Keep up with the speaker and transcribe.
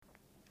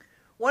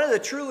One of the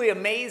truly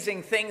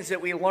amazing things that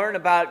we learn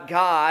about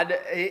God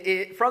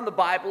from the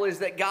Bible is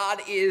that God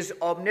is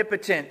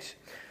omnipotent.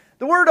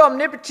 The word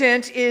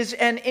omnipotent is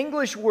an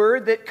English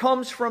word that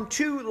comes from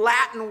two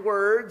Latin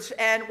words,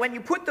 and when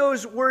you put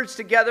those words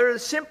together, it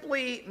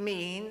simply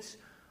means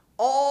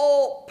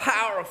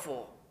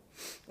all-powerful.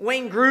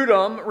 Wayne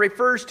Grudem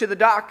refers to the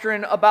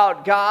doctrine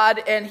about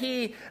God, and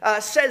he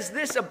says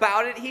this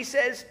about it. He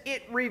says,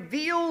 it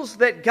reveals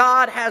that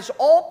God has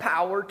all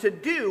power to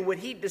do what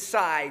he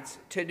decides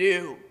to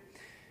do.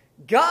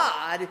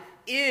 God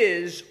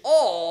is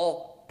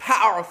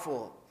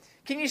all-powerful.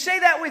 Can you say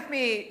that with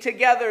me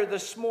together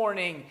this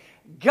morning?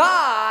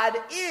 God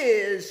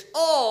is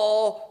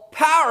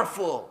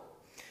all-powerful.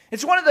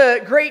 It's one of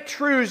the great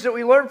truths that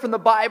we learn from the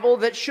Bible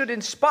that should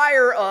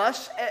inspire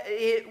us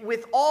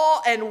with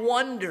awe and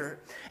wonder.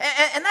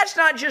 And that's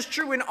not just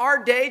true in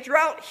our day.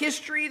 Throughout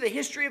history, the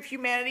history of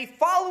humanity,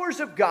 followers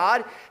of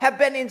God have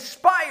been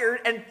inspired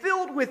and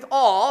filled with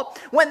awe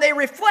when they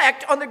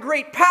reflect on the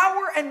great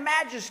power and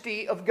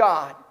majesty of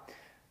God.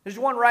 There's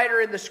one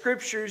writer in the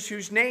Scriptures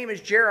whose name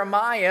is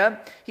Jeremiah.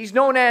 He's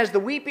known as the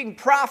weeping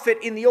prophet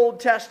in the Old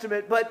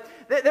Testament, but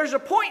there's a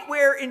point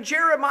where in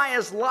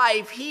Jeremiah's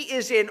life he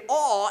is in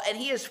awe and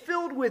he is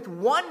filled with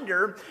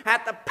wonder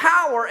at the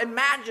power and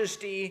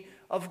majesty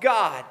of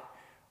God.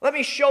 Let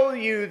me show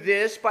you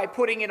this by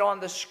putting it on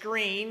the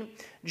screen.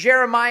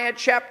 Jeremiah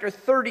chapter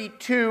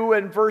 32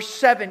 and verse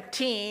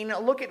 17.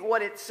 Look at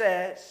what it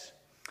says.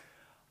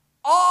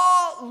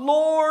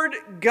 Lord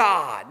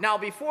God. Now,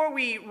 before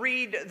we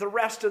read the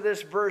rest of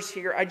this verse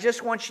here, I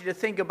just want you to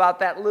think about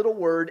that little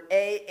word,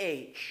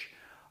 A-H.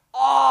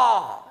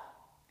 Awe.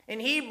 In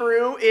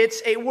Hebrew,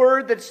 it's a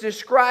word that's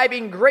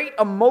describing great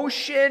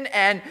emotion,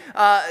 and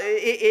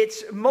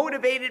it's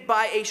motivated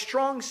by a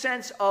strong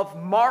sense of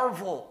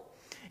marvel.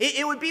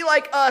 It would be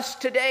like us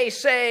today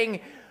saying,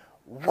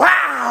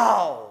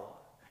 wow!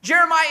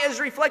 Jeremiah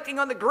is reflecting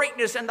on the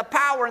greatness and the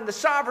power and the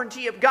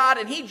sovereignty of God,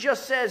 and he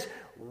just says,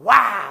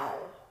 wow!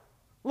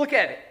 Look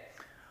at it.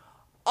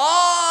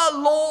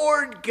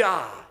 Lord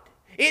God,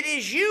 it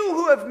is you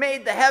who have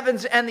made the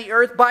heavens and the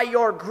earth by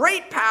your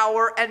great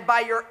power and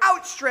by your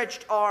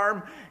outstretched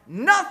arm.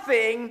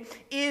 Nothing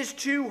is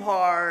too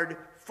hard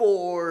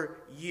for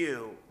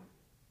you.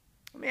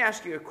 Let me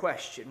ask you a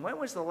question. When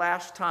was the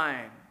last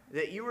time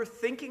that you were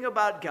thinking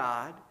about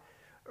God,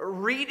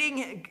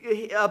 reading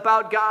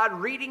about God,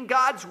 reading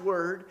God's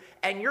word,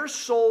 and your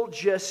soul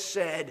just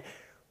said,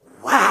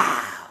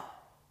 wow?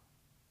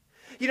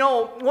 You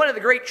know, one of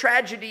the great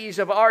tragedies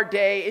of our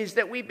day is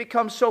that we've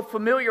become so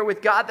familiar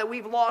with God that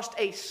we've lost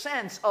a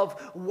sense of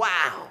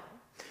wow.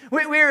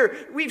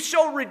 We've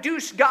so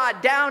reduced God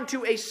down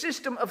to a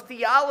system of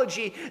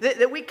theology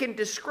that we can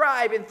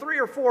describe in 3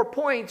 or 4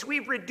 points.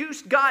 We've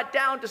reduced God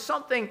down to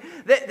something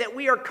that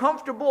we are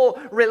comfortable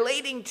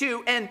relating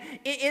to. And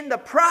in the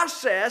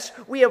process,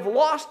 we have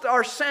lost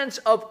our sense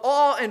of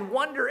awe and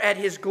wonder at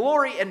his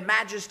glory and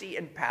majesty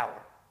and power.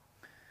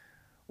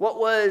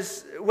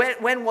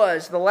 When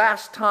was the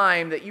last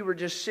time that you were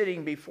just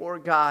sitting before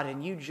God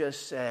and you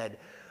just said,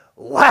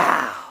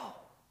 wow?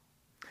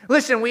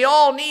 Listen, we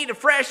all need a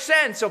fresh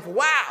sense of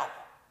wow.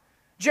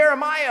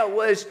 Jeremiah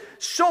was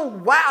so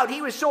wowed,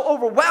 he was so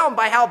overwhelmed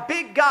by how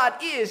big God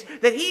is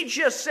that he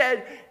just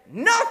said,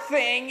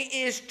 nothing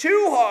is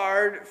too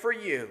hard for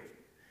you.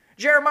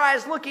 Jeremiah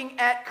is looking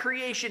at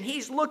creation.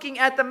 He's looking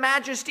at the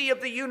majesty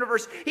of the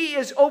universe. He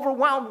is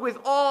overwhelmed with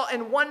awe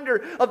and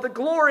wonder of the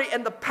glory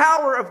and the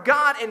power of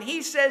God. And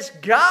he says,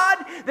 God,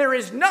 there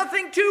is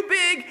nothing too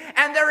big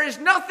and there is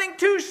nothing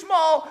too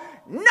small.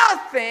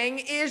 Nothing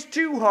is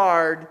too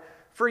hard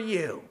for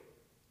you.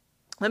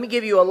 Let me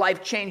give you a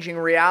life-changing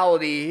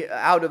reality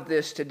out of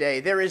this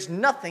today. There is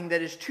nothing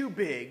that is too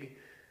big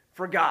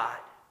for God.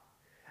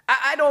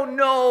 I don't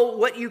know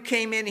what you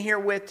came in here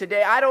with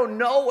today. I don't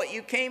know what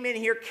you came in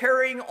here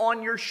carrying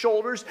on your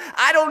shoulders.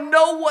 I don't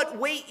know what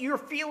weight you're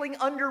feeling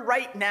under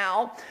right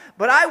now.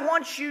 But I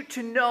want you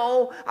to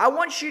know, I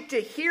want you to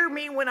hear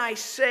me when I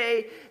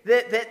say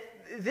that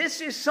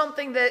this is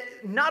something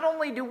that not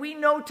only do we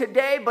know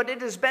today, but it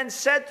has been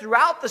said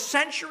throughout the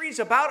centuries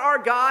about our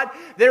God.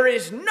 There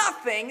is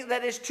nothing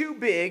that is too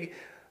big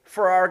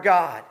for our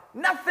God.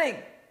 Nothing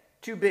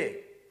too big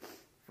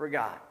for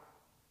God.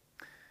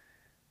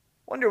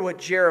 Wonder what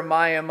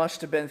Jeremiah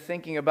must have been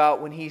thinking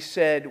about when he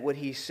said what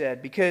he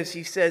said. Because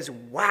he says,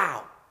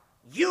 wow,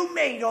 you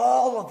made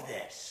all of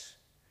this.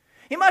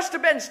 He must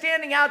have been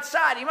standing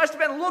outside. He must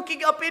have been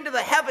looking up into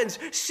the heavens,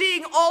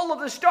 seeing all of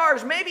the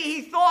stars. Maybe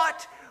he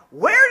thought,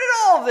 where did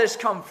all of this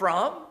come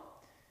from?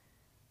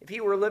 If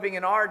he were living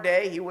in our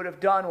day, he would have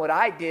done what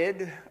I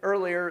did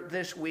earlier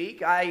this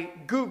week. I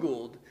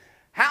Googled,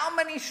 how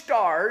many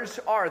stars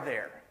are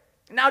there?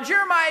 Now,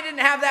 Jeremiah didn't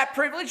have that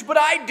privilege, but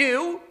I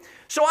do.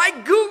 So I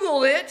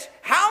Googled it.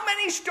 How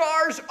many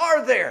stars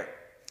are there?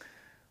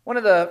 One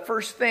of the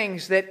first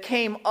things that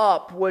came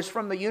up was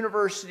from the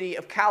University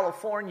of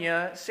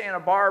California, Santa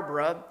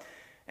Barbara.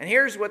 And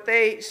here's what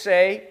they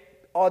say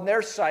on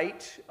their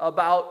site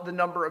about the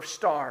number of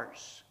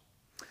stars.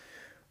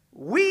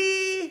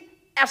 We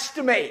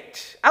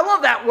estimate. I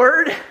love that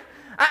word.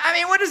 I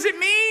mean, what does it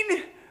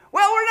mean?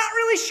 Well, we're not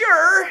really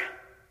sure.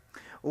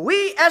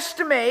 We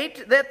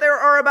estimate that there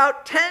are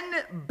about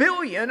 10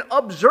 billion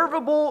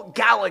observable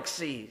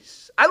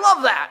galaxies. I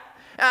love that.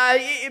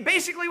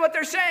 Basically what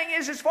they're saying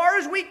is, as far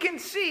as we can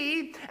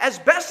see, as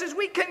best as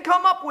we can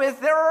come up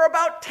with, there are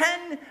about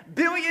 10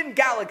 billion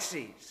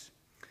galaxies.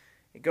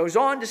 It goes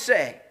on to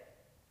say,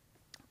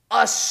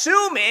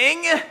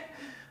 assuming,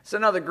 it's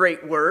another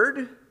great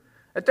word,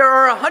 that there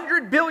are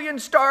 100 billion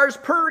stars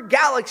per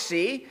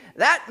galaxy,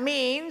 that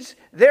means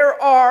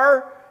there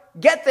are,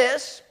 get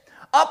this,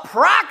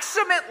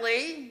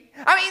 approximately,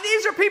 I mean,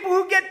 these are people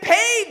who get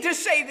paid to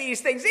say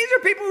these things. These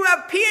are people who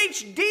have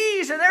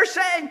PhDs, and they're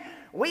saying,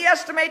 we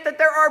estimate that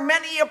there are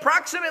many,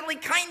 approximately,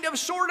 kind of,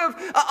 sort of,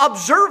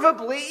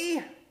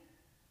 observably,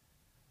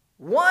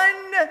 1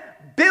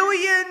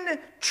 billion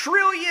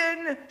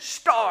trillion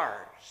stars.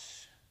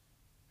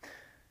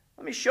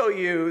 Let me show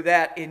you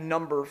that in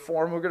number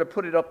form. We're going to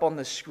put it up on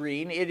the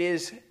screen. It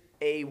is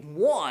a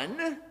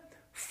 1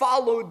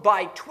 followed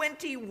by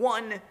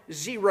 21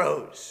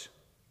 zeros.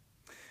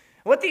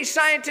 What these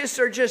scientists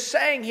are just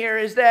saying here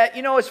is that,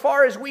 as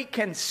far as we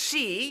can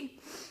see,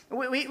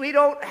 we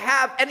don't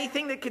have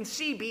anything that can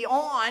see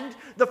beyond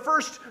the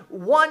first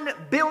 1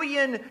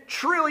 billion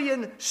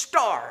trillion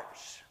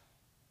stars.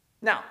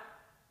 Now,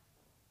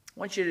 I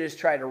want you to just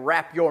try to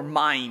wrap your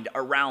mind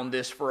around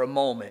this for a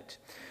moment.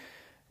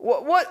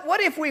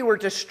 What if we were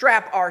to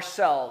strap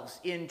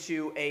ourselves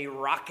into a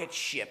rocket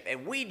ship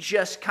and we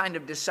just kind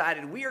of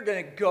decided we are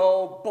going to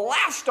go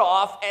blast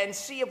off and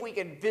see if we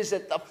can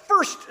visit the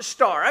first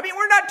star? I mean,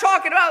 we're not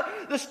talking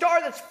about the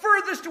star that's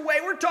furthest away.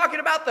 We're talking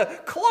about the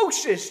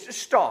closest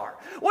star.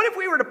 What if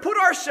we were to put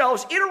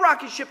ourselves in a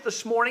rocket ship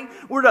this morning,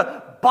 were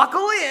to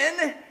buckle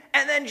in,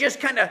 and then just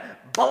kind of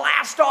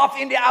blast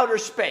off into outer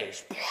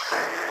space?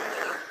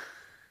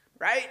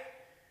 Right?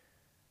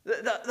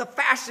 The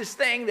fastest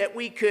thing that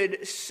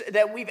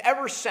we've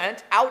ever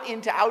sent out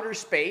into outer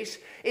space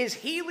is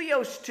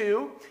Helios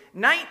 2,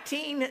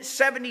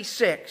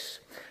 1976.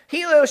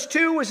 Helios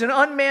 2 was an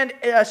unmanned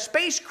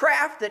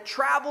spacecraft that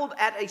traveled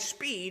at a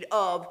speed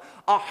of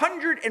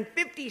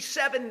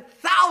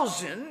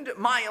 157,000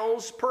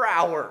 miles per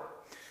hour.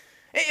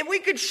 If we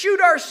could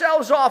shoot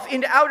ourselves off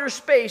into outer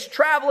space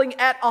traveling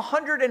at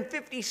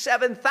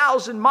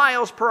 157,000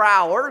 miles per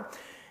hour,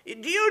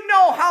 do you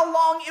know how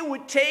long it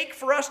would take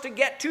for us to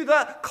get to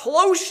the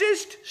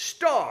closest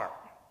star?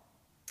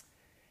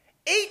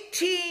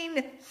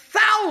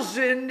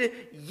 18,000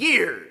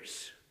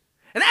 years.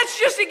 And that's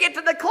just to get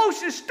to the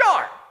closest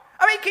star.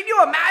 I mean, can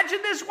you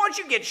imagine this? Once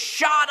you get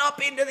shot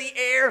up into the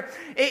air,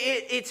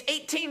 it's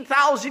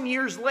 18,000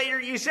 years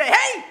later, you say,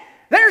 hey,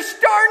 there's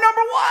star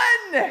number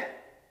 1.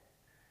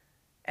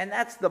 And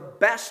that's the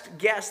best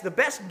guess. The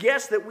best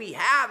guess that we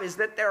have is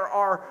that there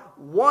are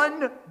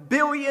 1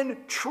 billion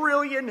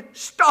trillion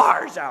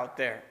stars out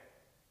there.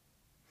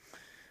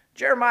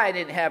 Jeremiah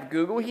didn't have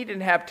Google. He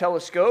didn't have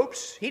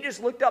telescopes. He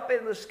just looked up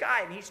into the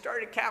sky and he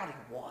started counting.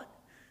 1,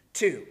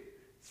 2,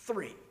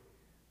 3,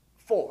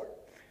 4.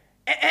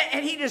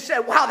 And he just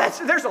said, wow,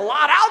 there's a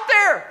lot out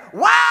there.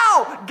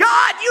 Wow,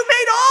 God, you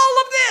made all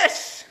of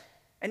this.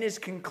 And his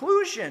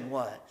conclusion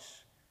was,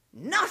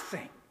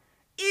 nothing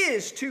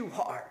is too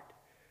hard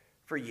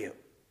for you.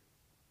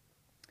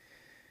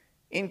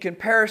 In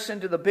comparison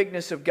to the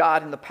bigness of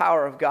God and the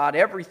power of God,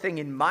 everything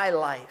in my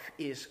life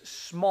is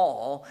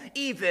small,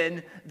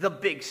 even the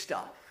big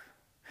stuff.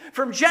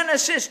 From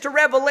Genesis to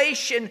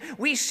Revelation,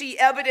 we see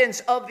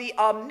evidence of the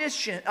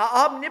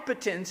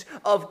omnipotence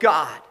of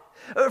God.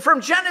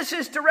 From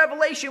Genesis to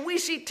Revelation, we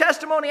see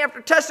testimony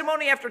after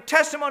testimony after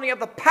testimony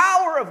of the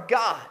power of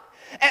God.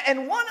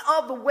 And one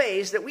of the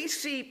ways that we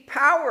see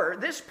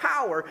this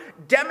power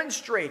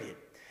demonstrated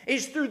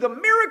is through the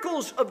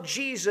miracles of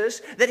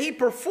Jesus that he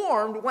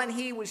performed when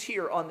he was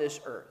here on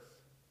this earth.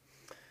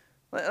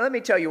 Let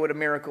me tell you what a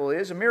miracle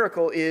is. A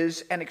miracle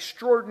is an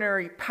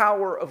extraordinary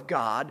power of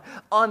God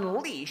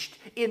unleashed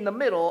in the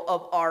middle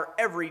of our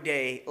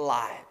everyday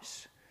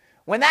lives.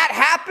 When that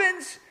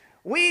happens,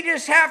 we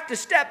just have to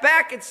step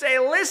back and say,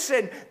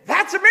 listen,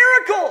 that's a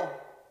miracle.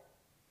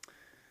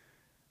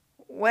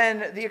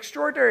 When the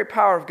extraordinary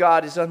power of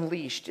God is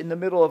unleashed in the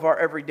middle of our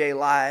everyday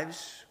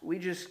lives, we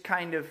just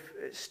kind of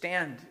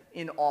stand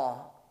in awe,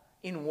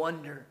 in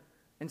wonder,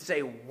 and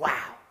say,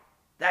 wow,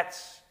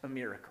 that's a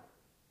miracle.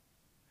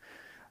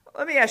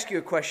 Let me ask you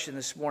a question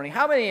this morning.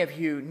 How many of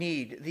you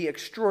need the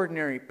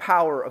extraordinary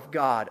power of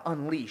God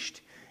unleashed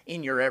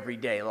in your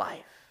everyday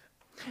life?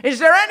 Is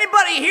there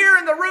anybody here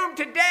in the room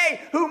today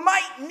who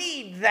might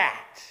need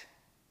that?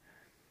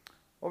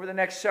 Over the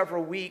next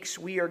several weeks,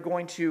 we are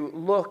going to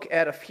look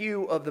at a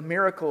few of the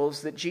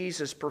miracles that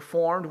Jesus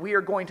performed. We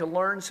are going to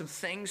learn some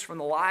things from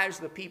the lives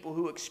of the people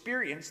who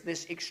experienced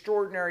this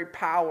extraordinary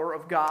power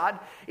of God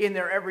in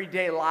their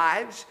everyday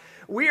lives.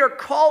 We are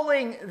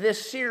calling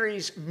this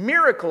series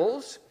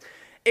Miracles,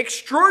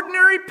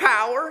 Extraordinary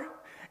Power,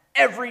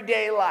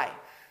 Everyday Life.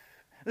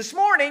 This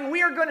morning,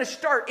 we are going to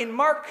start in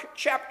Mark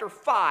chapter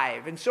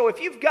 5. And so if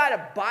you've got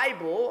a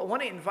Bible, I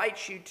want to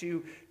invite you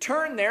to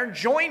turn there.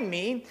 Join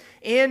me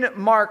in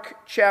Mark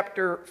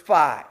chapter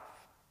 5.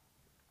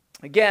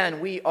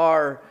 Again, we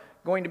are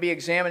going to be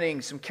examining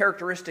some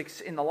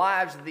characteristics in the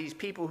lives of these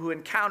people who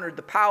encountered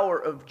the power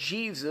of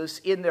Jesus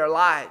in their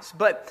lives.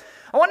 But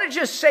I want to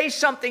just say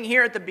something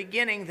here at the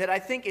beginning that I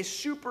think is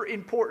super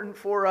important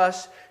for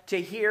us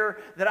to hear,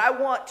 that I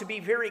want to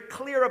be very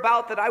clear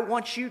about, that I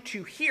want you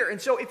to hear.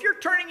 And so if you're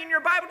turning in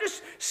your Bible,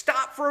 just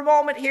stop for a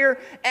moment here,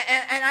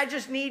 and I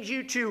just need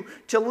you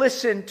to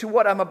listen to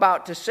what I'm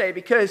about to say,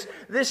 because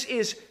this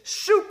is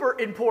super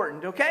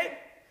important, okay?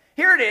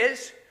 Here it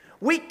is.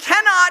 We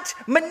cannot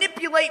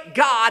manipulate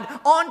God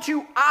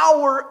onto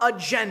our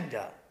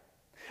agenda.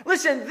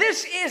 Listen,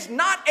 this is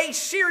not a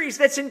series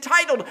that's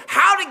entitled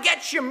How to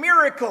Get Your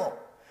Miracle.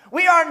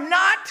 We are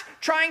not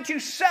trying to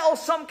sell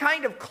some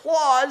kind of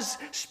clause,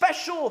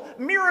 special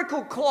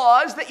miracle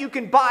clause that you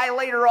can buy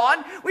later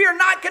on. We are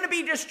not going to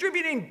be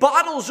distributing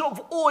bottles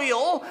of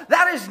oil.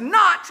 That is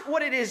not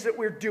what it is that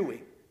we're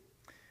doing.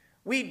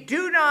 We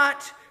do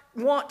not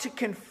want to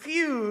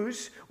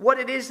confuse what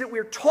it is that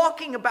we're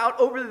talking about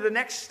over the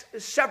next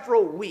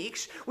several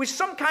weeks with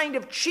some kind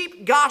of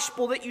cheap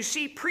gospel that you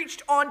see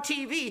preached on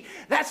TV.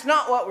 That's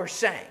not what we're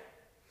saying.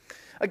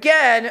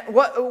 Again,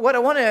 what I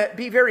want to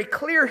be very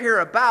clear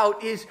here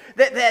about is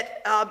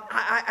that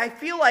I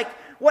feel like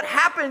what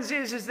happens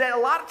is that a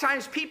lot of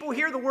times people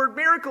hear the word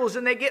miracles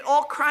and they get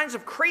all kinds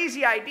of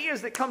crazy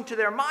ideas that come to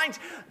their minds.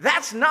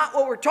 That's not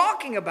what we're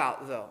talking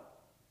about, though.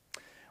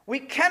 We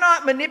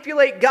cannot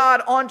manipulate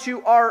God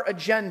onto our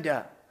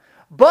agenda,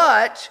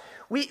 but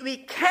we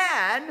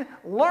can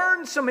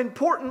learn some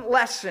important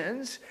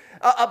lessons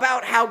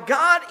about how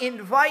God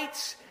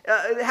invites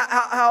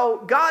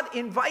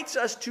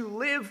us to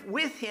live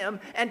with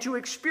Him and to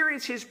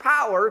experience His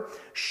power,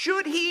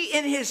 should He,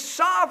 in His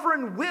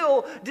sovereign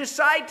will,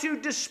 decide to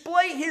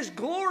display His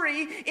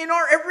glory in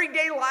our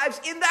everyday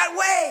lives in that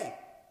way.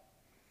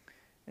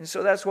 And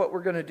so that's what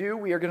we're going to do.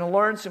 We are going to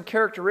learn some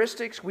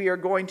characteristics. We are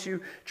going to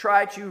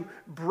try to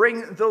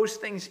bring those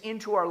things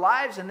into our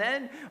lives. And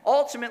then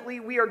ultimately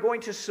we are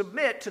going to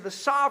submit to the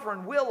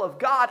sovereign will of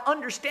God,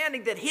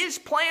 understanding that His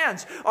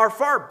plans are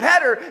far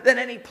better than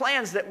any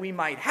plans that we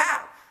might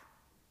have.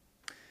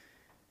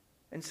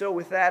 And so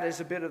with that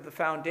as a bit of the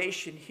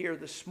foundation here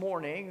this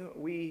morning,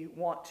 we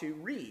want to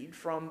read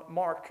from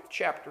Mark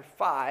chapter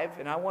 5.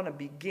 And I want to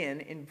begin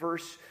in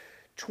verse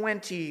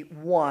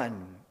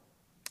 21.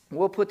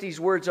 We'll put these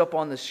words up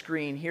on the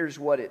screen. Here's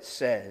what it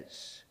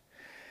says.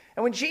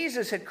 And when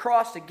Jesus had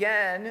crossed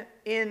again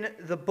in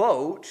the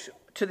boat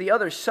to the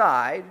other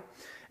side,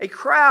 a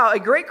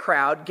great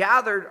crowd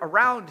gathered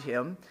around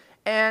him,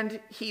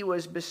 and he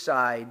was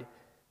beside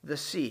the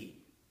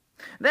sea.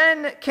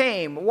 Then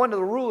came one of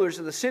the rulers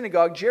of the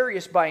synagogue,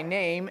 Jairus by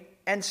name,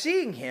 and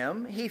seeing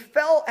him, he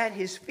fell at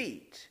his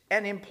feet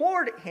and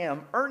implored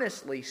him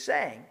earnestly,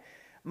 saying,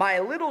 "My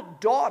little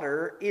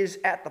daughter is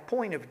at the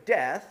point of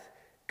death.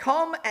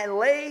 Come and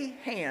lay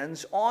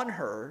hands on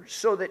her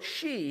so that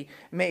she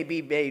may be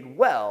made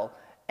well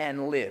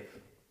and live."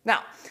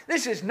 Now,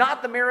 this is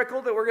not the miracle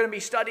that we're going to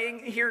be studying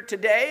here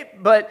today,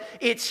 but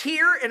it's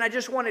here, and I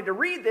just wanted to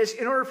read this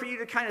in order for you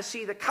to kind of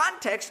see the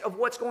context of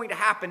what's going to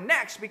happen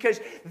next, because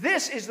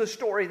this is the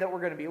story that we're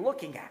going to be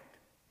looking at.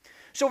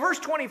 So verse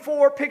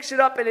 24 picks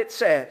it up, and it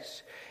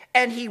says,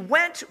 "And he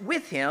went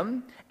with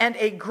him, and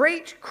a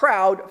great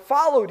crowd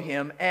followed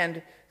him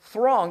and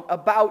thronged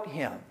about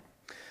him."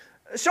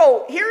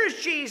 So here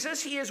is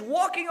Jesus. He is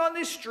walking on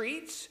the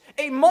streets.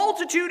 A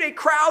multitude, a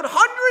crowd,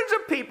 hundreds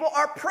of people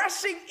are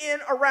pressing in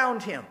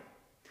around him.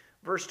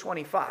 Verse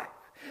 25.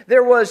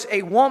 There was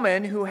a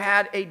woman who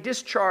had a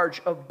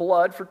discharge of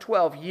blood for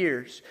 12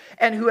 years,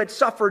 and who had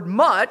suffered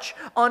much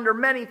under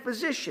many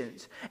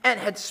physicians, and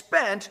had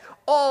spent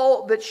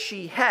all that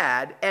she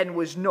had, and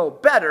was no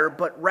better,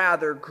 but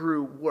rather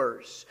grew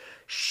worse.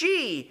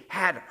 She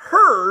had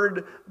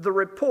heard the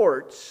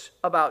reports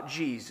about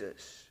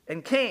Jesus,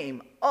 and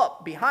came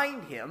up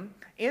behind him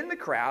in the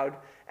crowd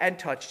and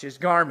touched his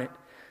garment.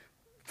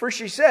 For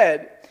she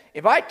said,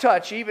 "If I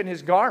touch even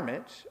his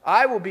garment,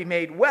 I will be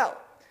made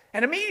well."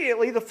 And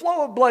immediately the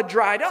flow of blood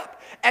dried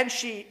up, and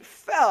she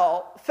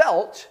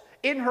felt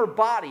in her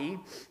body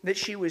that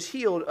she was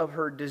healed of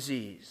her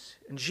disease.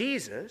 And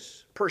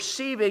Jesus,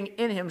 perceiving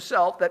in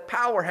himself that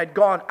power had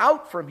gone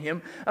out from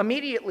him,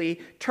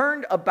 immediately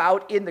turned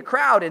about in the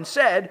crowd and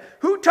said,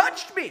 "Who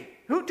touched me?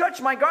 Who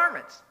touched my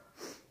garments?"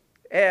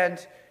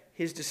 And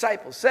his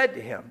disciples said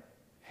to him,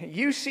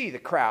 "You see the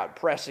crowd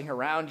pressing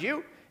around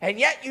you, and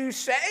yet you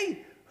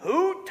say,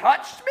 'Who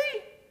touched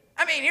me?'"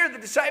 I mean, here the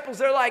disciples,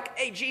 they're like,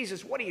 "Hey,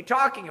 Jesus, what are you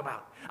talking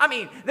about? I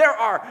mean,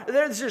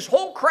 there's this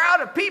whole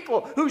crowd of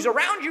people who's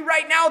around you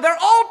right now. They're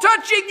all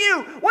touching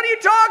you. What are you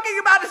talking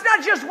about? It's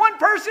not just one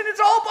person. It's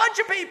a whole bunch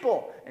of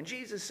people." And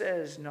Jesus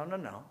says,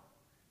 No.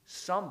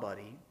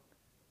 Somebody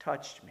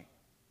touched me.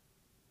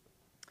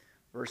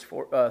 Verse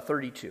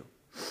 32.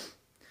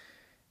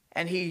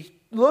 And he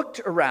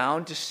looked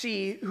around to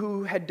see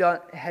who had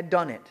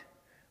done it.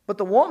 But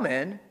the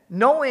woman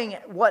knowing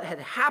what had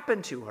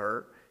happened to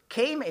her,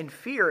 came in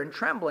fear and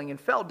trembling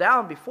and fell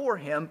down before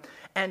him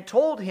and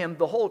told him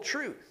the whole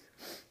truth.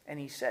 And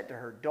he said to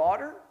her,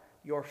 "Daughter,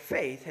 your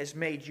faith has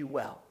made you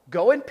well.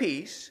 Go in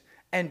peace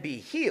and be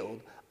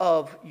healed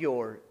of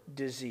your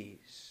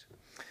disease."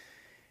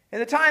 In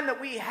the time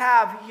that we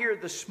have here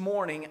this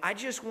morning, I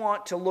just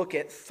want to look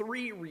at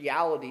three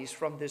realities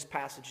from this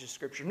passage of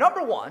Scripture.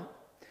 Number one,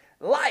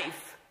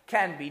 life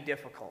can be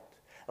difficult.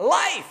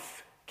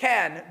 Life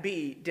can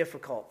be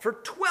difficult. For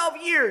 12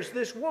 years,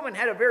 this woman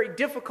had a very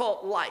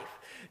difficult life.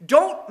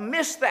 Don't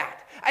miss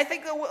that. I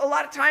think that a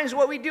lot of times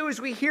what we do is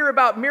we hear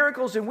about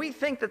miracles and we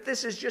think that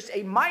this is just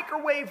a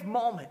microwave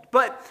moment.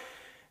 But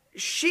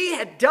she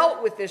had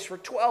dealt with this for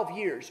 12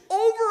 years.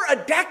 Over a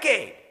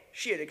decade,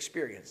 she had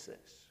experienced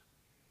this.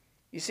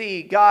 You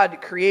see,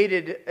 God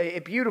created a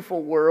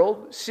beautiful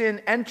world. Sin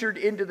entered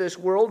into this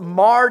world,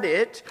 marred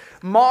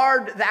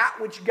that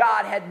which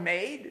God had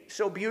made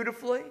so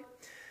beautifully.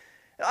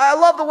 I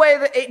love the way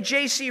that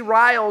J.C.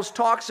 Riles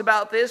talks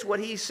about this, what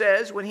he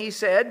says when he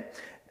said,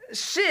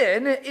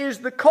 "Sin is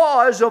the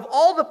cause of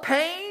all the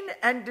pain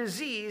and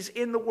disease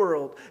in the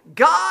world.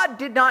 God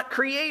did not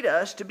create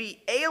us to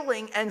be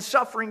ailing and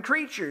suffering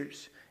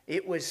creatures.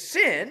 It was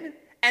sin,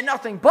 and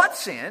nothing but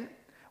sin,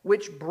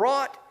 which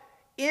brought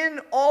in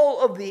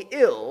all of the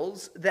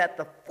ills that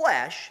the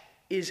flesh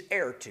is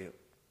heir to."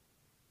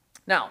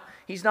 Now,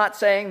 he's not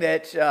saying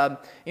that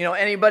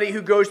anybody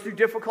who goes through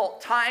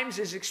difficult times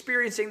is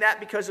experiencing that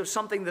because of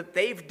something that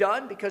they've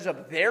done, because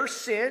of their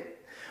sin.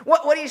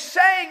 What he's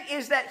saying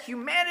is that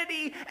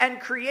humanity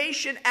and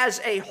creation as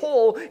a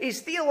whole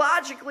is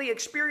theologically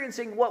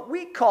experiencing what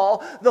we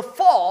call the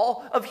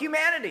fall of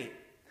humanity.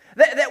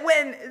 That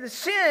when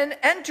sin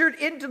entered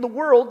into the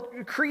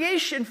world,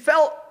 creation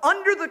fell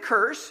under the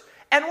curse.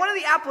 And one of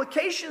the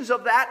applications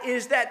of that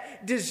is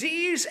that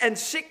disease and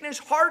sickness,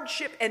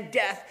 hardship and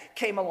death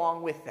came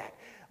along with that.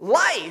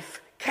 Life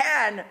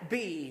can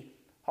be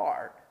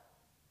hard.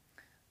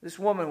 This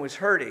woman was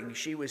hurting.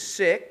 She was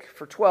sick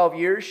for 12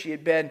 years. She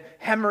had been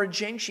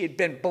hemorrhaging. She had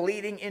been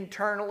bleeding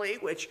internally,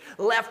 which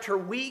left her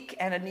weak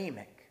and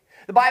anemic.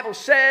 The Bible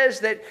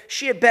says that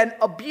she had been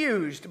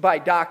abused by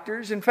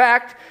doctors. In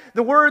fact,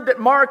 the word that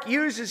Mark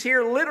uses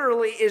here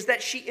literally is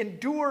that she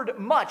endured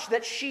much,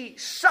 that she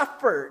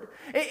suffered.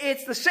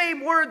 It's the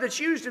same word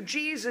that's used of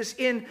Jesus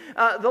in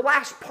the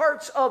last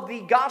parts of the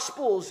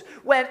Gospels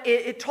when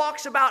it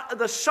talks about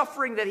the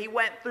suffering that he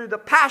went through, the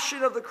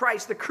passion of the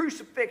Christ, the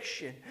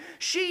crucifixion.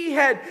 She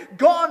had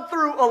gone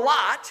through a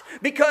lot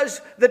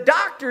because the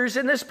doctors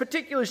in this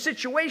particular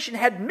situation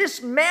had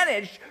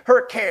mismanaged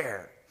her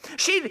care.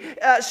 She'd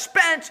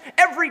spent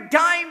every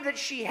dime that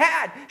she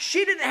had.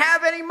 She didn't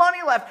have any money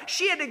left.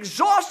 She had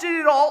exhausted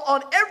it all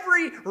on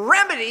every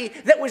remedy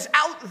that was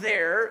out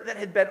there that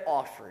had been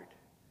offered.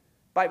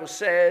 The Bible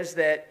says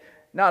that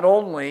not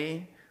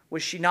only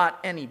was she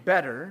not any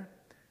better,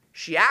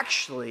 she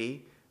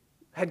actually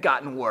had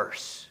gotten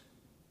worse.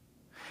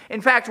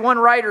 In fact, one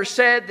writer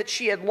said that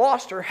she had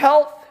lost her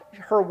health,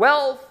 her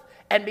wealth,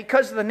 and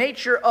because of the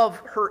nature of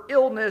her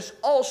illness,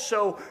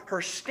 also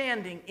her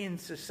standing in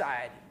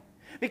society.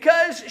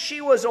 Because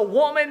she was a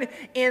woman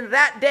in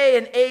that day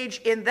and age,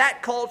 in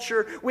that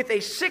culture, with a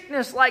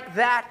sickness like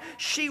that,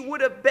 she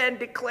would have been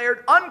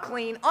declared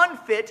unclean,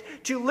 unfit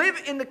to live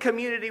in the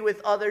community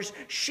with others.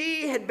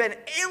 She had been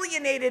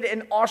alienated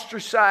and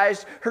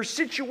ostracized. Her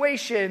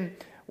situation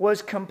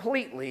was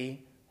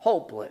completely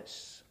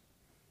hopeless.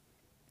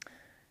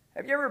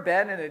 Have you ever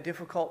been in a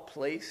difficult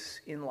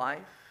place in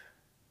life?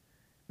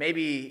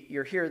 Maybe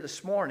you're here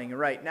this morning, and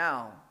right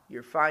now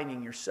you're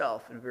finding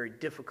yourself in a very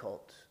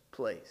difficult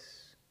place.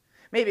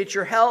 Maybe it's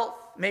your health,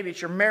 maybe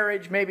it's your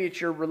marriage, maybe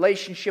it's your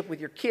relationship with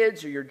your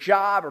kids or your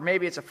job, or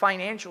maybe it's a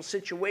financial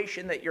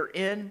situation that you're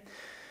in.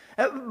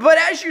 But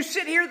as you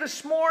sit here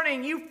this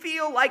morning, you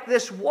feel like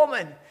this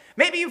woman.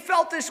 Maybe you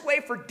felt this way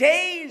for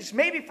days,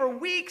 maybe for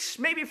weeks,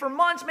 maybe for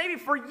months, maybe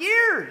for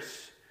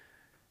years.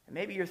 And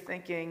maybe you're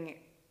thinking,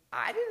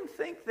 I didn't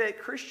think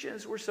that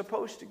Christians were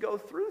supposed to go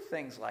through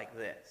things like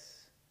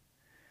this.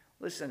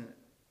 Listen,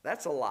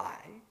 that's a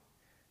lie.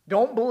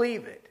 Don't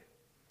believe it.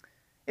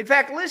 In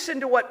fact, listen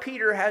to what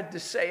Peter had to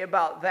say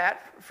about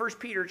that. 1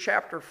 Peter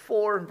chapter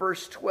 4 and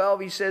verse 12,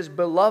 he says,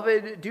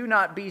 "Beloved, do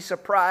not be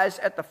surprised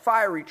at the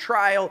fiery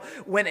trial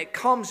when it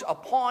comes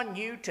upon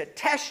you to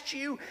test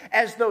you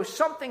as though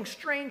something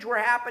strange were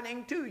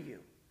happening to you."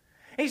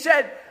 He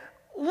said,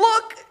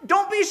 look,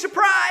 don't be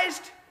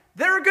surprised.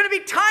 There are going to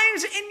be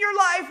times in your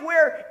life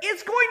where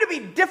it's going to be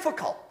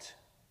difficult.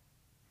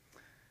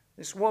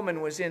 This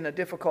woman was in a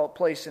difficult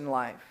place in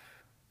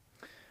life.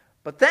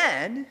 But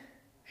then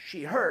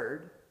she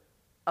heard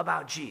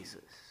about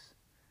Jesus.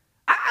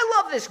 I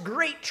love this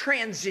great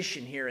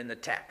transition here in the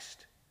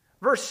text.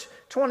 Verse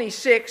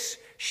 26,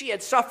 she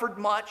had suffered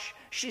much.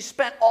 She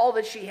spent all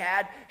that she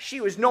had. She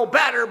was no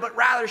better, but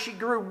rather she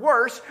grew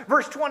worse.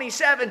 Verse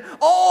 27,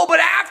 but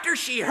after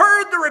she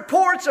heard the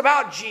reports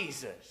about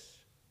Jesus,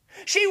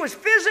 she was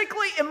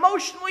physically,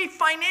 emotionally,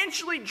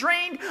 financially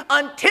drained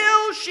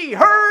until she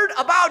heard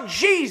about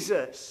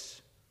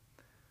Jesus.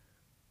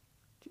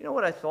 Do you know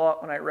what I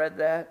thought when I read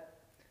that?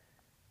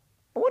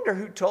 I wonder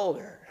who told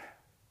her.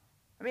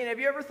 I mean, have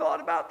you ever thought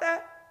about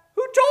that?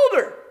 Who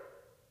told her?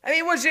 I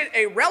mean, was it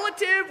a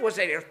relative? Was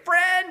it a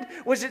friend?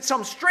 Was it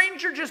some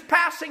stranger just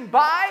passing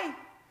by?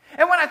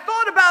 And when I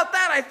thought about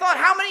that, I thought,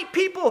 how many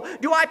people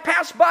do I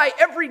pass by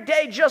every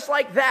day just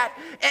like that?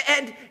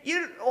 And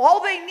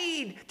all they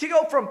need to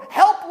go from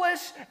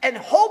helpless and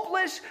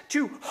hopeless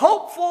to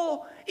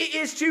hopeful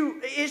is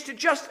to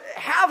just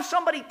have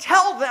somebody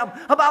tell them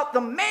about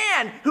the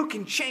man who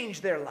can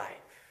change their life.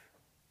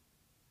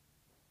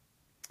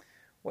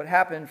 What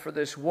happened for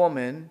this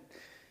woman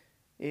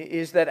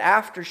is that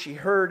after she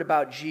heard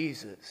about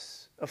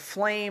Jesus, a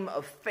flame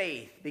of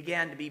faith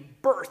began to be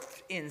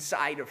birthed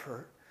inside of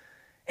her.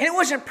 And it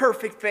wasn't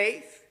perfect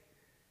faith,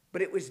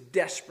 but it was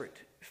desperate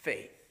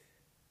faith.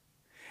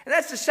 And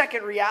that's the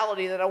second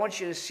reality that I want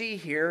you to see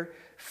here.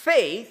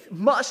 Faith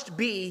must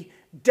be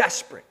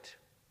desperate.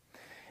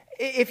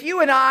 If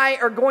you and I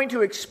are going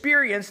to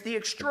experience the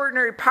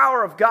extraordinary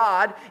power of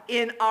God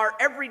in our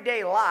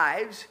everyday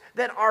lives,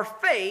 then our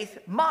faith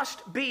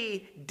must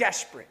be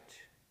desperate.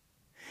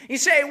 You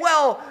say,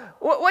 well,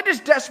 what does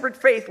desperate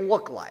faith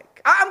look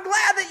like? I'm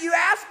glad that you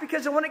asked,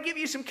 because I want to give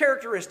you some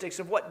characteristics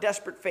of what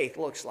desperate faith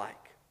looks like.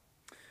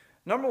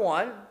 Number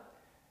one,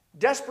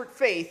 desperate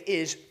faith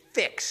is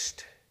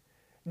fixed.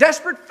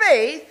 Desperate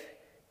faith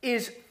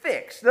is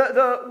fixed.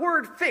 The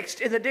word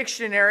fixed in the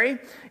dictionary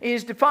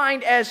is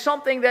defined as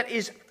something that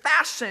is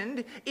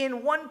fastened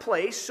in one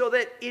place so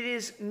that it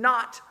is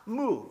not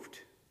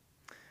moved.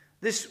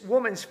 This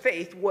woman's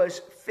faith was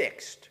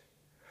fixed.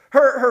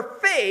 Her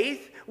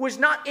faith was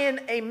not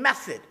in a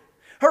method.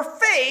 Her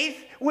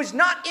faith was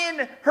not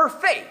in her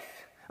faith.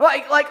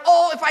 Like,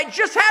 oh, if I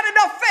just had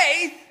enough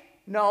faith.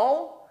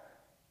 No.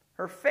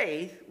 Her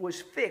faith was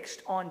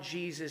fixed on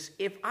Jesus.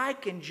 If I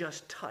can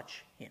just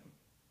touch him.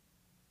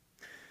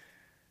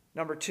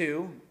 Number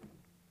two,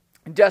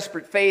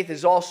 desperate faith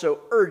is also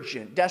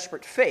urgent.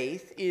 Desperate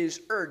faith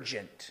is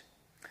urgent.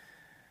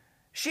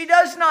 She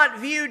does not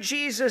view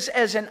Jesus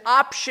as an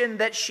option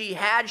that she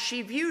had.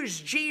 She views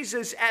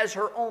Jesus as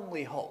her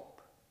only hope.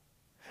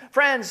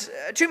 Friends,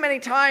 too many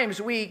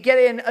times we get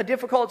in a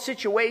difficult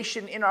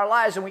situation in our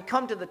lives and we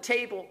come to the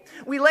table.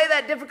 We lay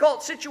that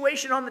difficult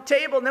situation on the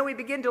table, and then we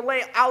begin to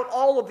lay out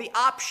all of the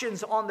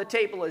options on the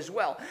table as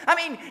well. I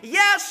mean,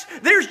 yes,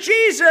 there's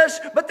Jesus,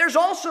 but there's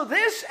also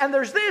this, and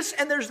there's this,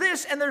 and there's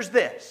this, and there's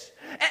this.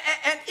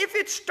 And if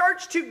it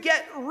starts to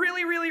get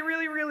really, really,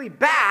 really, really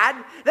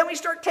bad, then we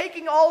start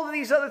taking all of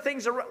these other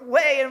things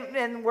away,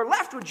 and we're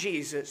left with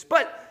Jesus.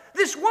 But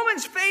this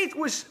woman's faith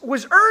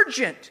was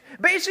urgent.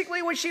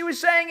 Basically, what she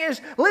was saying is,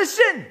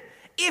 listen,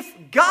 if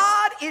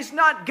God is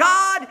not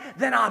God,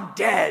 then I'm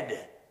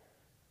dead.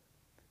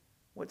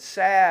 What's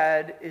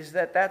sad is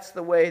that that's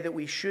the way that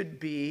we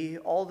should be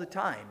all the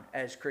time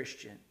as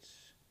Christians.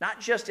 Not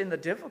just in the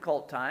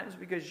difficult times,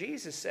 because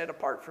Jesus said,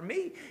 apart from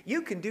me,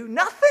 you can do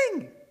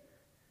nothing.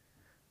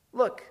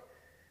 Look,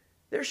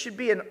 there should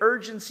be an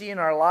urgency in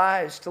our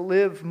lives to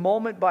live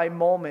moment by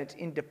moment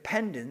in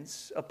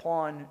dependence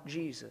upon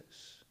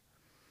Jesus.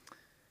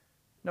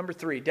 Number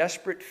three,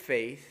 desperate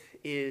faith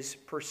is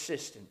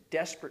persistent.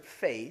 Desperate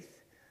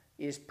faith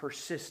is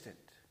persistent.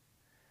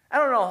 I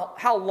don't know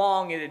how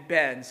long it had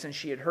been since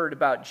she had heard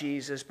about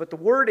Jesus, but the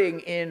wording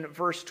in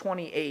verse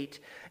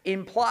 28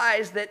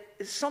 implies that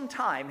some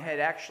time had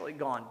actually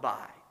gone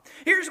by.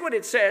 Here's what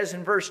it says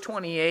in verse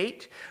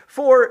 28.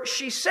 For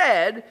she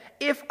said,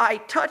 if I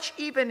touch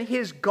even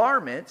his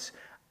garments,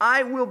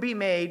 I will be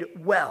made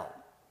well.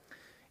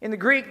 In the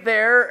Greek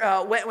there,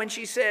 when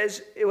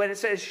it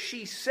says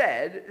she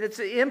said,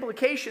 the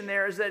implication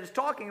there is that it's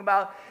talking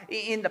about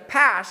in the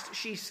past,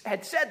 she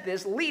had said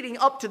this leading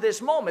up to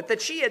this moment, that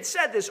she had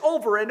said this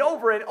over and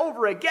over and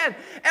over again,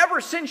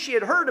 ever since she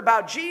had heard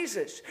about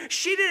Jesus.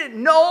 She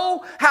didn't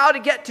know how to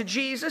get to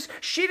Jesus.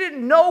 She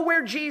didn't know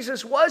where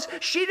Jesus was.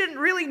 She didn't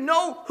really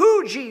know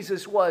who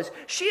Jesus was.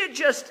 She had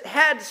just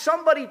had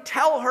somebody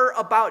tell her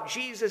about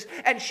Jesus,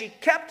 and she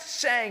kept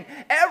saying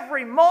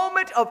every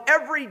moment of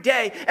every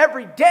day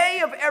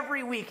of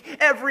every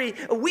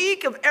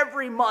week of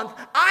every month,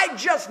 I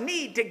just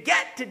need to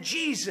get to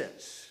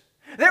Jesus.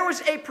 There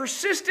was a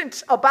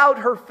persistence about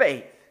her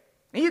faith.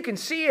 And you can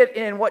see it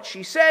in what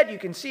she said. You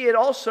can see it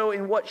also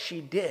in what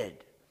she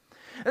did.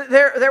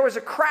 There was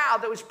a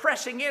crowd that was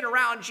pressing in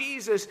around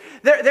Jesus.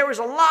 There was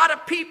a lot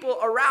of people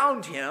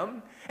around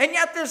him. And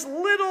yet this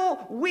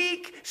little,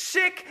 weak,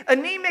 sick,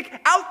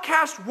 anemic,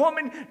 outcast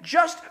woman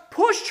just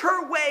pushed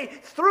her way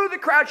through the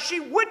crowd. She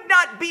would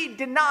not be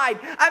denied.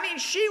 I mean,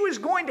 she was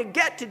going to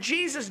get to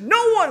Jesus.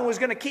 No one was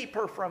going to keep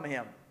her from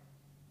him.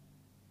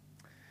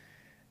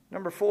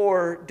 Number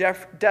four,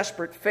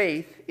 desperate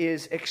faith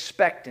is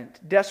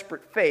expectant.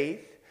 Desperate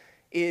faith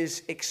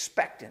is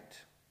expectant.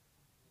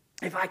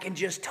 If I can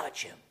just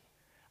touch him,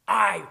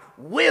 I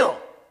will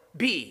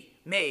be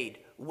made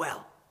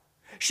well.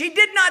 She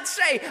did not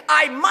say,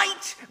 I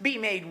might be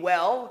made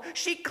well.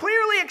 She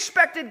clearly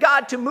expected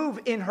God to move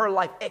in her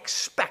life.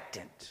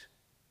 Expectant.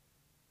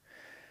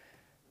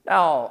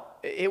 Now,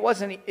 it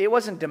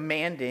wasn't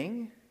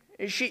demanding.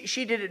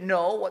 She didn't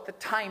know what the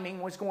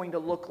timing was going to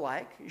look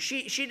like.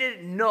 She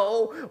didn't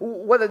know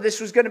whether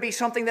this was going to be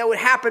something that would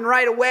happen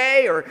right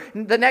away or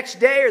the next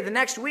day or the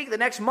next week, the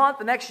next month,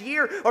 the next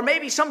year, or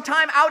maybe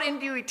sometime out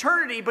into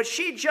eternity. But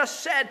she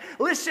just said,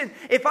 listen,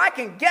 if I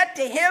can get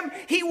to him,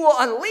 he will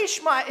unleash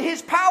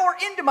his power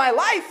into my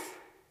life.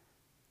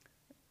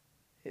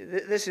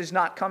 This is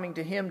not coming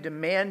to him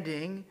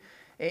demanding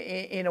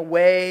in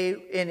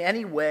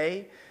any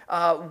way,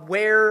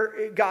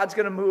 where God's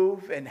going to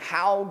move and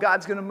how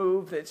God's going to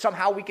move, that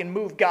somehow we can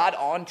move God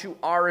onto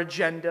our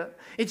agenda.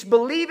 It's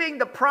believing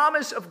the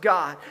promise of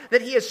God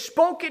that he has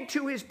spoken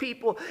to his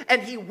people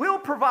and he will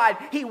provide,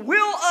 he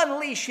will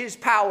unleash his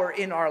power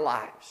in our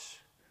lives.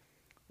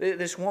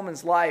 This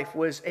woman's life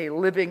was a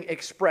living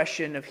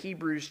expression of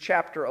Hebrews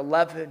chapter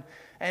 11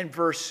 and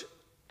verse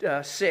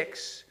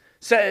 6.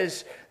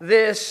 Says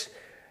this,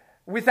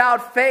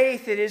 without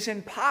faith it is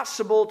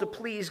impossible to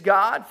please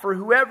God, for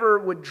whoever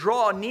would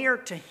draw near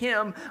to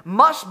him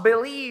must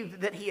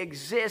believe that he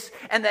exists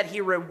and that he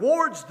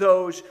rewards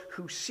those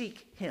who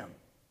seek him.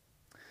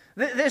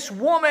 This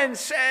woman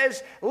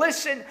says,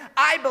 listen,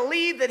 I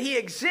believe that he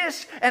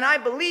exists and I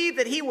believe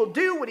that he will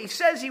do what he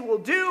says he will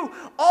do.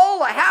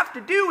 All I have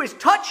to do is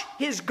touch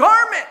his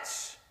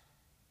garments.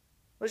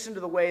 Listen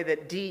to the way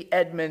that D.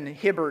 Edmund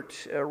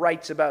Hibbert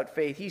writes about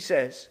faith. He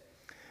says,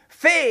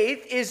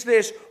 faith is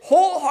this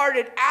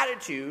wholehearted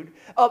attitude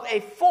of a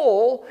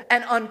full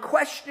and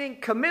unquestioning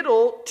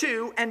committal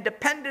to and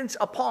dependence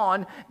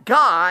upon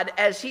God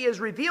as he has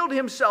revealed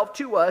himself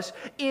to us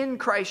in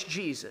Christ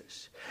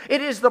Jesus.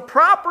 It is the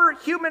proper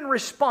human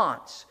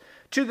response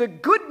to the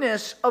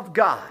goodness of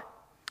God.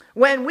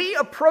 When we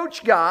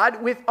approach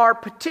God with our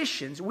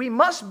petitions, we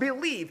must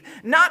believe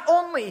not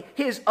only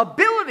his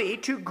ability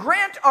to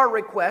grant our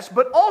requests,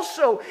 but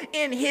also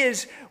in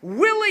his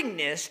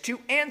willingness to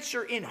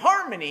answer in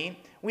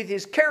harmony with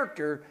his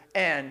character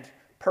and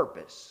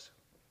purpose.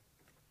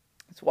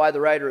 That's why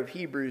the writer of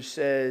Hebrews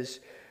says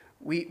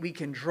we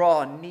can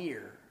draw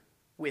near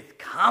with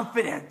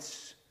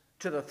confidence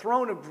to the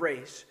throne of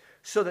grace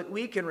so that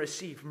we can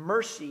receive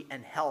mercy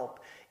and help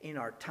in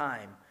our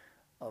time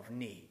of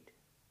need.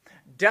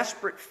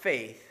 Desperate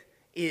faith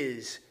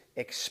is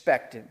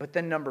expectant. But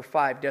then number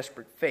 5,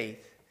 desperate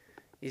faith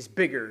is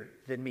bigger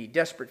than me.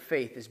 Desperate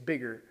faith is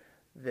bigger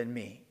than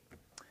me.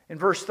 In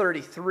verse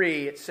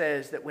 33, it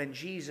says that when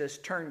Jesus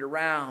turned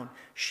around,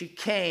 she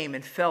came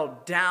and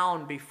fell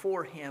down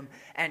before him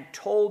and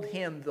told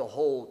him the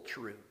whole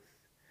truth.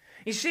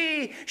 You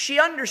see, she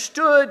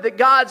understood that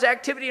God's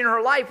activity in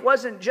her life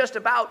wasn't just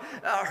about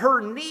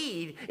her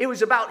need. It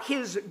was about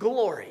his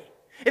glory.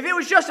 If it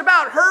was just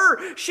about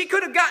her, she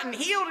could have gotten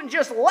healed and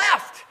just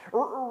left,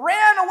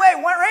 ran away,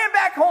 ran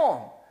back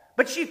home.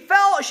 But she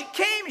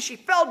came and she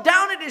fell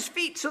down at his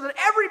feet so that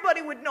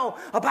everybody would know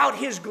about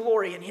his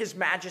glory and his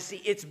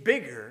majesty. It's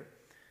bigger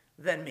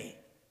than me.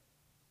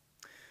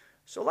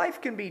 So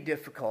life can be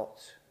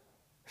difficult.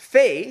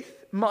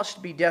 Faith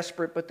must be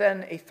desperate, but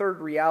then a third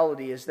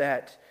reality is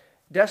that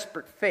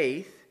desperate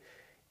faith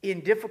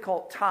in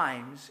difficult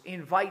times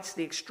invites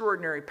the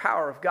extraordinary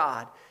power of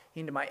God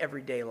into my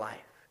everyday life.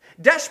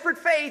 Desperate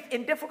faith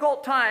in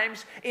difficult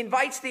times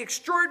invites the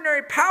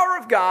extraordinary power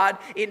of God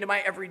into my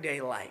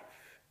everyday life.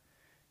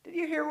 Did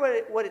you hear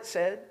what it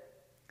said?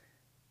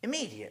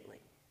 Immediately.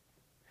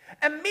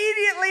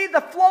 Immediately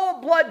the flow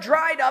of blood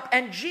dried up,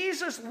 and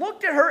Jesus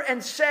looked at her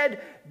and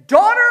said,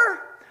 "Daughter,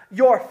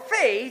 your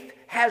faith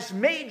has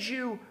made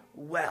you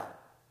well."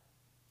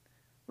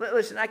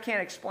 Listen, I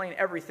can't explain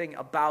everything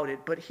about it,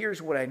 but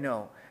here's what I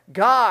know.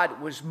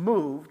 God was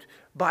moved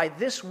by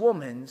this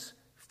woman's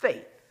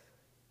faith.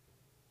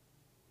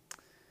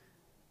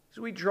 As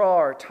we draw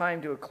our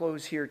time to a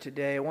close here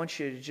today, I want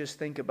you to just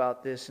think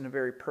about this in a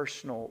very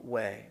personal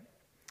way.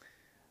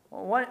 I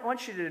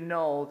want you to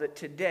know that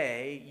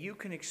today you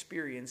can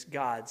experience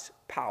God's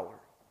power.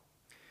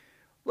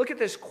 Look at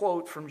this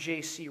quote from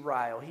J.C.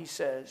 Ryle. He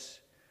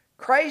says,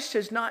 "Christ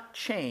has not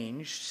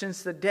changed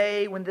since the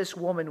day when this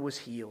woman was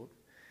healed.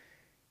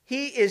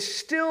 He is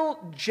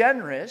still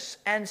generous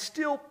and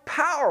still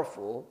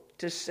powerful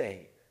to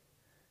save.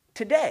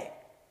 Today,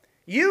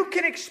 you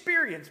can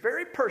experience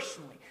very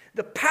personally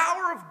the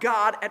power of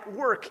God at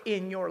work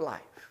in your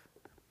life."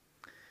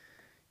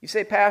 You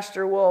say,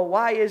 "Pastor, well,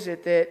 why is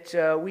it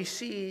that we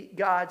see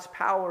God's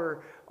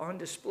power on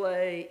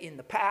display in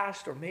the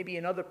past or maybe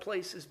in other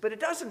places, but it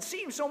doesn't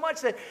seem so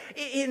much that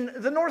in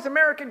the North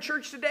American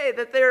church today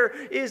that there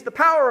is the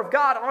power of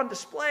God on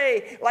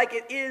display like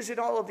it is in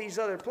all of these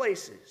other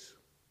places?"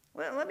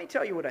 Well, let me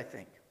tell you what I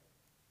think.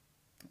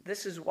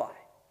 This is why.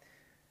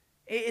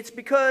 It's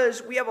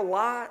because we have a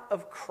lot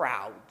of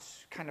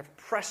crowds kind of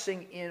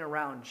pressing in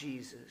around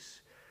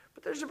Jesus.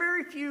 But there's a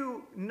very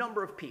few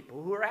number of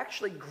people who are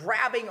actually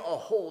grabbing a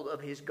hold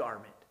of his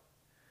garment.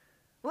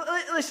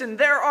 Listen,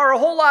 there are a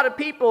whole lot of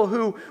people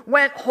who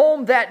went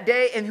home that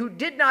day and who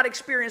did not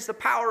experience the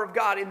power of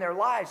God in their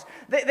lives.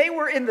 They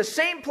were in the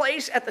same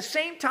place at the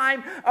same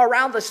time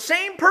around the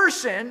same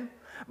person,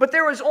 but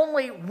there was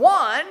only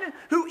one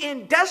who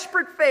in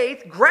desperate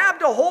faith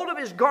grabbed a hold of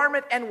his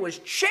garment and was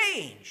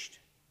changed.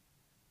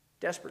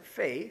 Desperate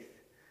faith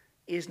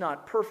is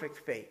not perfect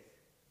faith,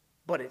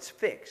 but it's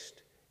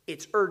fixed.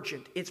 It's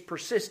urgent, it's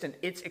persistent,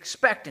 it's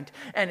expectant,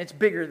 and it's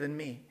bigger than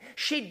me.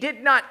 She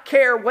did not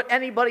care what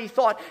anybody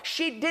thought.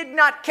 She did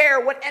not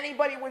care what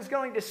anybody was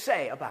going to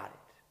say about it.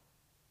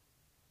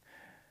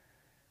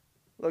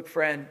 Look,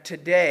 friend,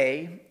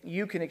 today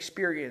you can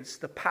experience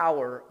the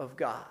power of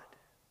God.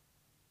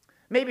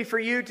 Maybe for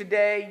you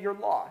today, you're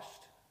lost.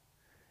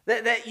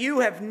 That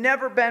you have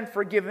never been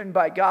forgiven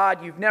by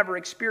God. You've never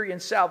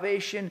experienced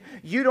salvation.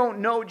 You don't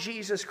know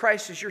Jesus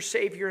Christ as your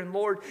Savior and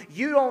Lord.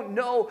 You don't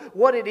know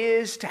what it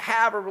is to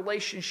have a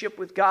relationship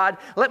with God.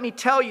 Let me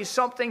tell you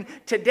something.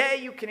 Today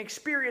you can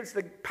experience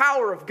the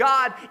power of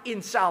God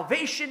in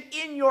salvation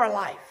in your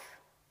life.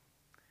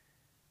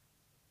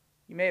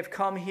 You may have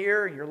come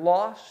here and you're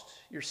lost.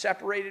 You're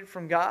separated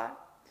from God.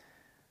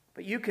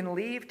 But you can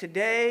leave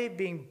today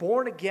being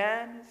born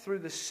again through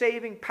the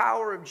saving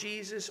power of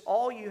Jesus.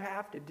 All you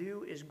have to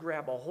do is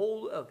grab a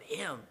hold of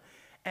Him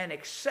and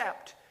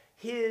accept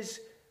His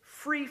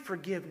free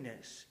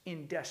forgiveness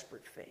in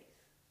desperate faith.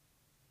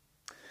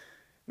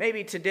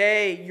 Maybe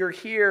today you're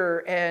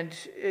here and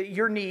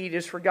your need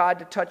is for God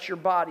to touch your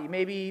body.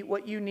 Maybe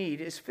what you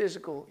need is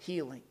physical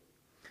healing.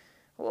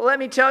 Well, let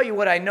me tell you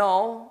what I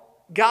know.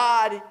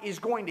 God is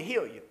going to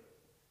heal you.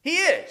 He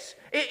is.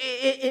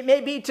 It may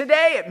be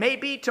today, it may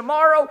be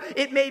tomorrow,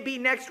 it may be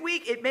next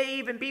week, it may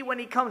even be when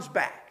He comes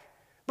back.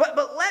 But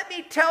let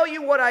me tell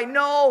you what I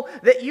know,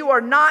 that you are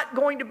not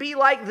going to be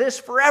like this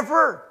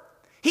forever.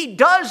 He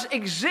does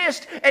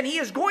exist, and He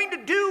is going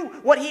to do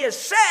what He has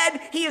said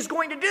He is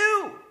going to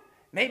do.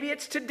 Maybe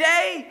it's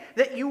today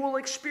that you will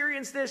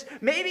experience this.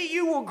 Maybe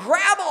you will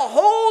grab a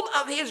hold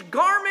of His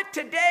garment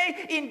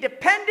today in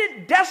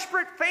dependent,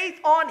 desperate faith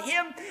on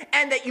Him,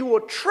 and that you will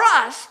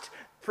trust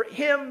for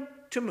Him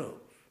to move.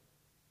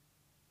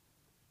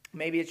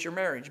 Maybe it's your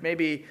marriage.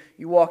 Maybe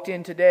you walked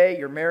in today,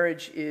 your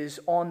marriage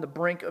is on the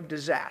brink of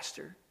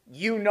disaster.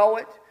 You know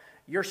it.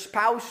 Your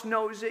spouse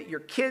knows it. Your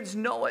kids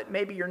know it.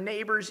 Maybe your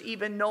neighbors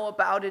even know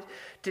about it.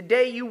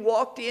 Today you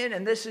walked in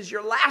and this is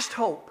your last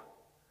hope.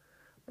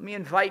 Let me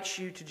invite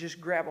you to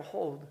just grab a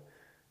hold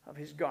of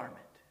His garment.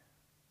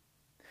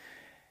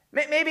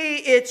 Maybe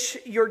it's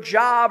your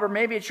job, or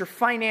maybe it's your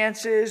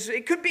finances.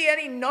 It could be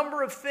any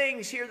number of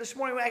things here this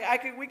morning.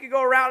 We could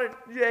go around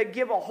and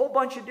give a whole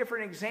bunch of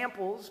different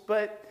examples,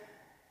 but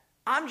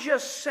I'm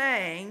just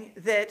saying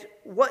that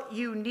what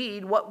you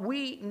need, what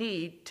we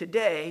need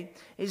today,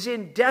 is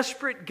in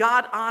desperate,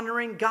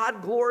 God-honoring,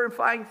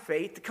 God-glorifying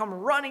faith to come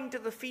running to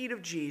the feet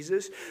of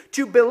Jesus,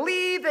 to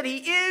believe that He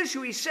is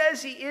who He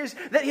says He is,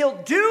 that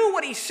He'll do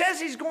what He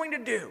says He's going to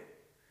do.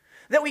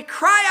 That we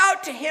cry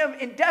out to Him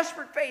in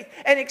desperate faith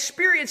and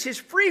experience His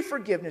free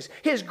forgiveness,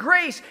 His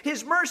grace,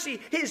 His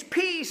mercy, His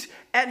peace,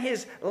 and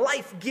His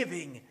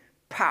life-giving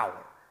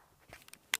power.